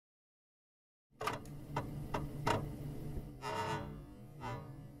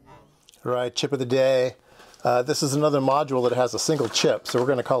Right, chip of the day. This is another module that has a single chip, so we're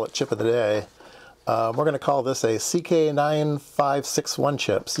going to call it chip of the day. We're going to call this a CK9561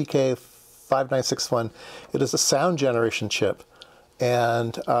 chip, CK5961. It is a sound generation chip,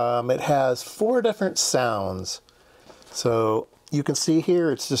 and it has 4 different sounds. So you can see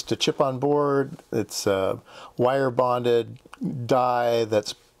here it's just a chip on board. It's a wire bonded die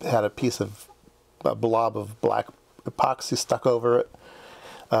that's had a blob of black epoxy stuck over it.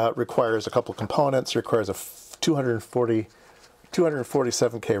 Requires a couple components. Requires a 247K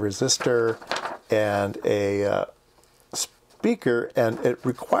resistor and a speaker, and it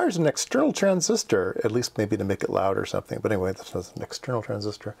requires an external transistor, at least maybe to make it loud or something. But anyway, this is an external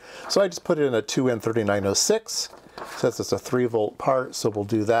transistor. So I just put it in a 2N3906. Says it's a 3-volt part, so we'll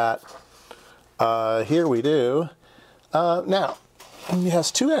do that. Here we do. Now, it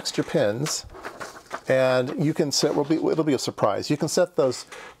has 2 extra pins. And you can set, it'll be a surprise. You can set those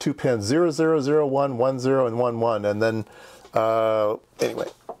 2 pins, 0, 0, 0, 1, 1, 0, and 1, 1. And then, anyway,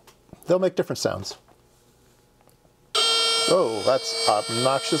 they'll make different sounds. Oh, that's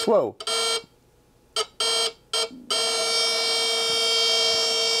obnoxious. Whoa.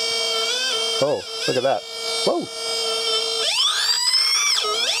 Oh, look at that. Whoa.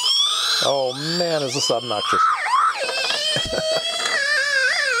 Oh, man, is this obnoxious.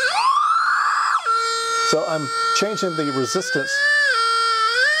 So I'm changing the resistance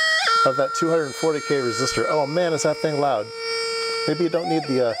of that 240K resistor. Oh man, is that thing loud. Maybe you don't need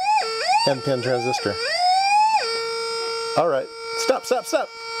the N-pin transistor. All right, stop, stop, stop.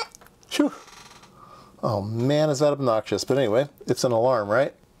 Phew. Oh man, is that obnoxious. But anyway, it's an alarm,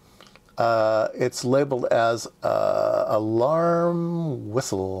 right? It's labeled as alarm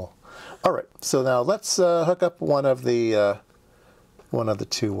whistle. All right, so now let's hook up one of the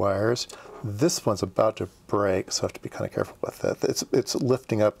 2 wires. This one's about to break, so I have to be kind of careful with that. It's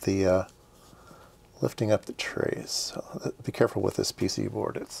lifting up the trays. So be careful with this PC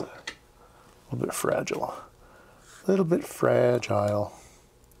board. It's a little bit fragile. A little bit fragile.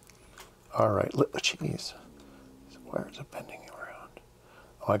 All right. Jeez, these wires are bending around.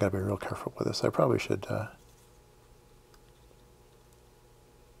 Oh, I gotta be real careful with this. I probably should.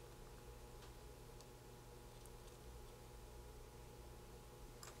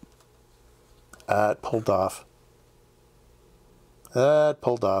 It pulled off. That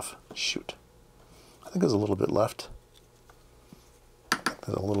pulled off. Shoot. I think there's a little bit left.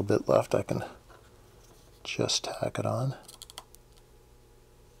 There's a little bit left. I can just tack it on.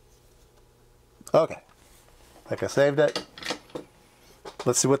 Okay. I think I saved it.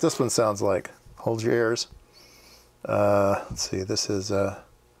 Let's see what this one sounds like. Hold your ears. Let's see. This is,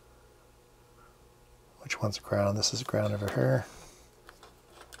 which one's ground? This is ground over here.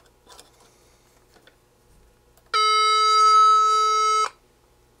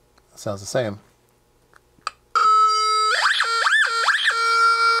 Sounds the same.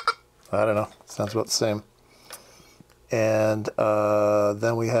 I don't know. Sounds about the same. And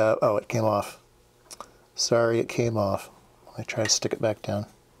then we have, oh, it came off. Sorry, it came off. Let me try to stick it back down.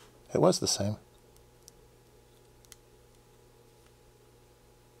 It was the same.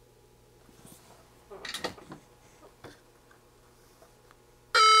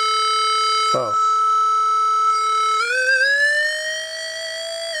 Oh.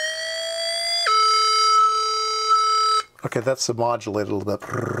 Okay, that's the modulated a little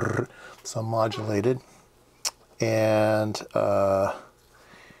bit. So modulated. And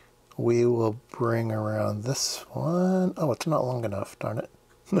we will bring around this one. Oh, it's not long enough, darn it.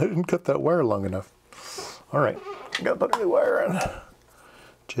 I didn't cut that wire long enough. All right, gotta put a new wire on.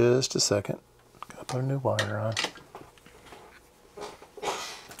 Just a second. Gotta put a new wire on.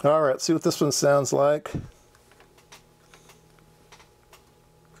 All right, see what this one sounds like.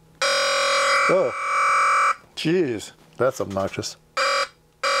 Oh, jeez. That's obnoxious.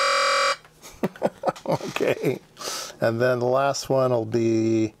 Okay. And then the last one will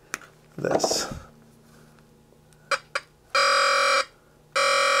be this.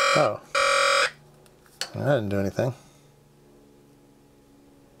 Oh. I didn't do anything.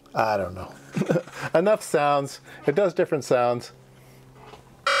 I don't know. Enough sounds. It does different sounds.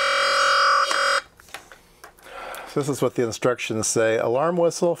 This is what the instructions say. Alarm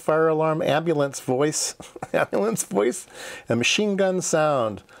whistle, fire alarm, ambulance voice, ambulance voice, and machine gun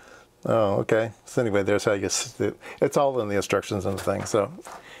sound. Oh, okay. So anyway, there's how you, it's all in the instructions and the thing. So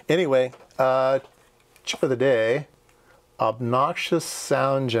anyway, chip of the day, obnoxious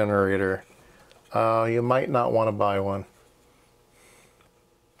sound generator. You might not want to buy one.